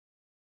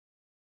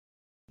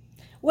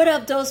What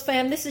up, Dose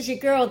fam? This is your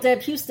girl,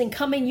 Deb Houston,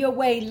 coming your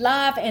way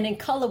live and in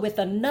color with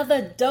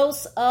another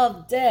Dose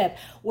of Deb,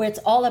 where it's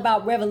all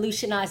about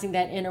revolutionizing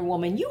that inner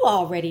woman. You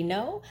already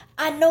know.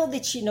 I know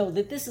that you know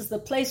that this is the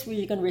place where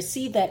you're going to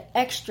receive that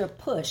extra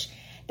push,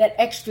 that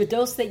extra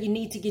dose that you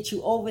need to get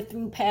you over,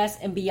 through, past,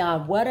 and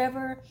beyond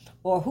whatever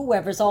or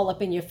whoever's all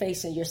up in your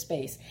face and your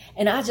space.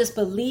 And I just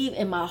believe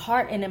in my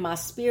heart and in my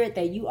spirit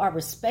that you are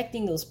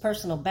respecting those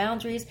personal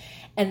boundaries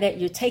and that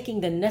you're taking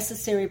the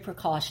necessary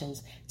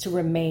precautions to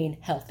remain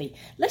healthy.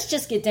 Let's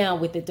just get down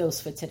with the dose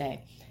for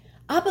today.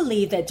 I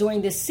believe that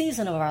during this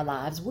season of our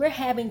lives, we're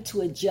having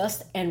to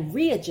adjust and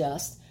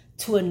readjust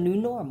to a new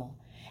normal.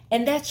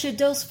 And that's your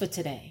dose for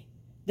today,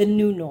 the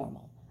new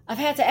normal. I've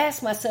had to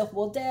ask myself,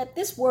 well, Dad,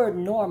 this word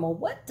normal,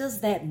 what does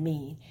that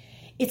mean?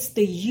 It's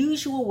the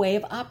usual way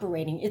of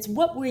operating. It's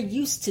what we're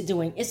used to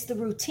doing. It's the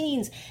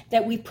routines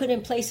that we put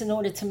in place in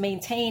order to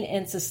maintain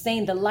and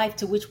sustain the life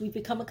to which we've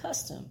become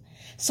accustomed.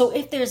 So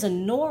if there's a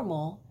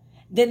normal,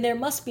 then there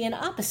must be an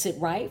opposite,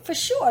 right? For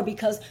sure,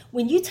 because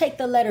when you take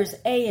the letters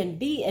A and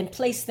B and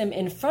place them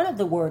in front of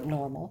the word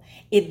normal,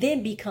 it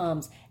then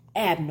becomes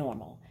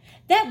abnormal.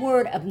 That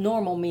word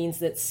abnormal means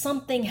that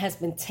something has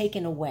been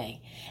taken away.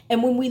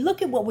 And when we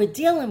look at what we're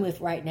dealing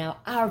with right now,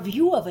 our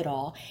view of it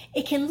all,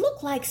 it can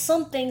look like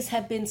some things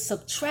have been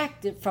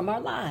subtracted from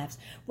our lives.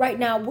 Right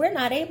now, we're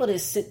not able to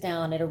sit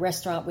down at a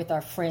restaurant with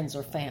our friends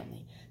or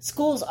family.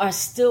 Schools are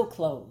still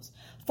closed.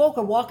 Folk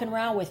are walking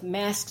around with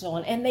masks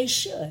on, and they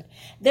should.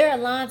 There are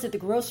lines at the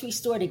grocery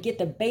store to get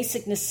the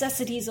basic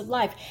necessities of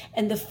life,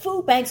 and the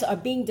food banks are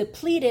being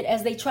depleted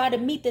as they try to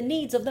meet the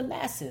needs of the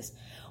masses.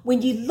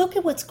 When you look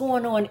at what's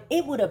going on,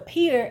 it would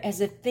appear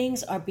as if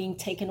things are being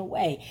taken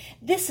away.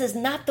 This is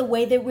not the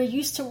way that we're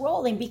used to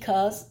rolling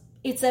because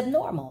it's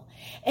abnormal,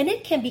 and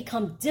it can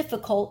become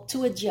difficult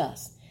to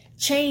adjust.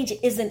 Change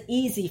isn't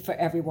easy for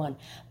everyone,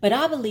 but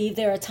I believe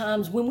there are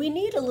times when we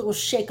need a little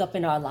shakeup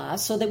in our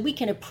lives so that we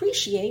can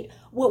appreciate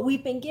what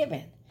we've been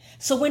given.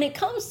 So when it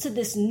comes to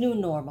this new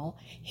normal,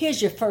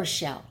 here's your first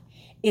shout.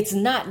 It's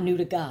not new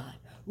to God.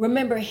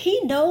 Remember,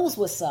 He knows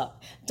what's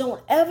up.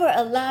 Don't ever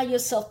allow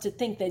yourself to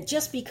think that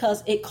just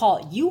because it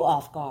caught you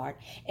off guard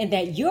and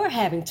that you're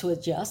having to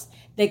adjust,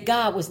 that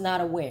God was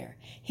not aware.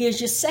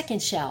 Here's your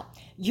second shout.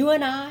 You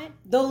and I,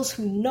 those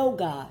who know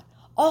God,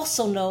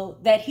 also know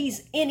that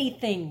He's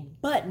anything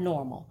but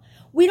normal.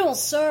 We don't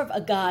serve a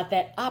God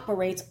that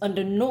operates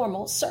under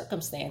normal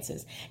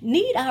circumstances.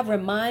 Need I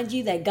remind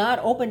you that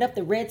God opened up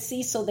the Red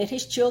Sea so that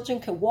His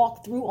children could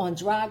walk through on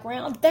dry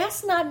ground?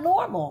 That's not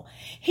normal.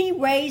 He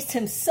raised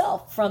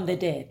Himself from the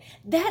dead.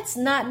 That's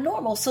not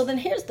normal. So then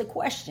here's the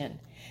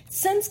question.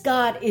 Since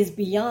God is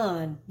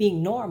beyond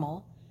being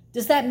normal,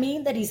 does that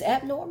mean that He's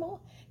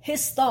abnormal?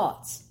 His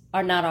thoughts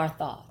are not our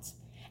thoughts,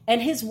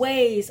 and His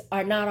ways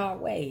are not our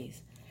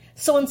ways.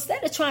 So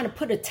instead of trying to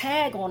put a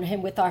tag on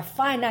Him with our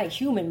finite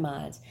human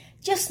minds,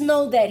 just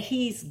know that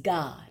He's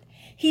God.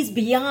 He's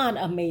beyond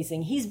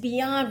amazing. He's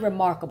beyond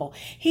remarkable.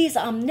 He's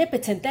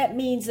omnipotent. That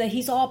means that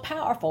He's all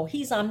powerful.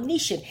 He's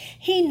omniscient.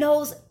 He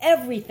knows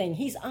everything.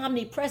 He's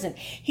omnipresent.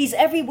 He's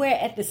everywhere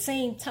at the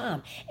same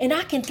time. And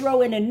I can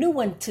throw in a new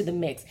one to the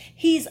mix.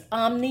 He's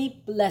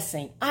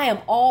omni-blessing. I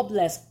am all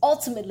blessed,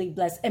 ultimately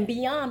blessed, and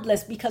beyond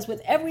blessed, because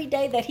with every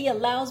day that He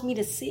allows me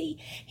to see,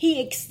 He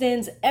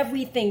extends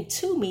everything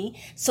to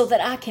me so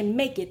that I can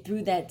make it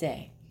through that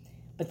day.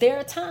 But there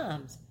are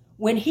times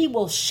when He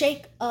will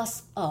shake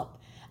us up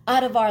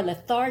out of our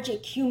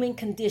lethargic human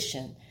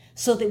condition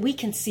so that we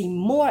can see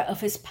more of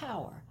His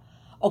power.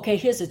 Okay,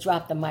 here's a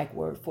drop the mic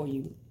word for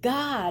you.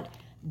 God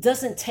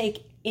doesn't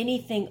take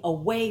anything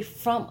away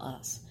from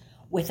us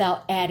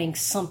without adding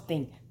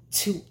something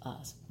to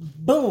us.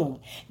 Boom.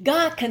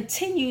 God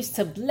continues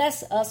to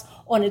bless us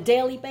on a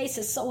daily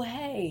basis. So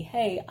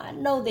hey, I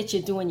know that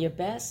you're doing your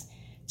best,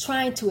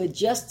 trying to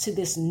adjust to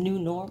this new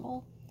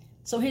normal.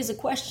 So here's a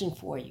question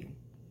for you.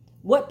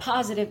 What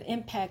positive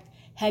impact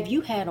have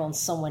you had on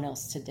someone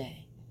else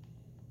today?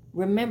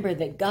 Remember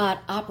that God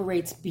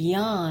operates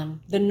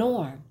beyond the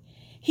norm.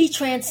 He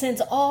transcends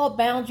all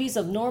boundaries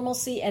of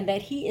normalcy and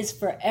that He is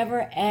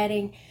forever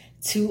adding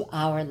to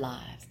our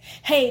lives.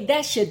 Hey,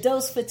 that's your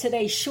dose for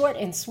today. Short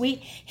and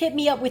sweet. Hit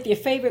me up with your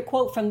favorite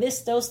quote from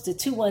this dose to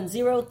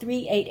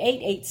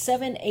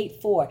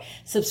 210-388-8784.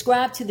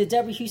 Subscribe to the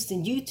W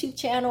Houston YouTube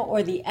channel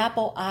or the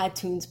Apple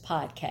iTunes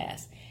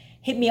podcast.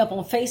 Hit me up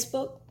on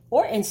Facebook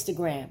or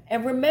Instagram.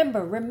 And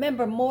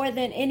remember more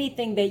than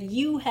anything that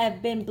you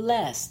have been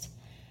blessed.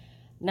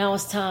 Now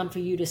it's time for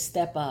you to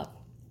step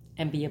up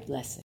and be a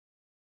blessing.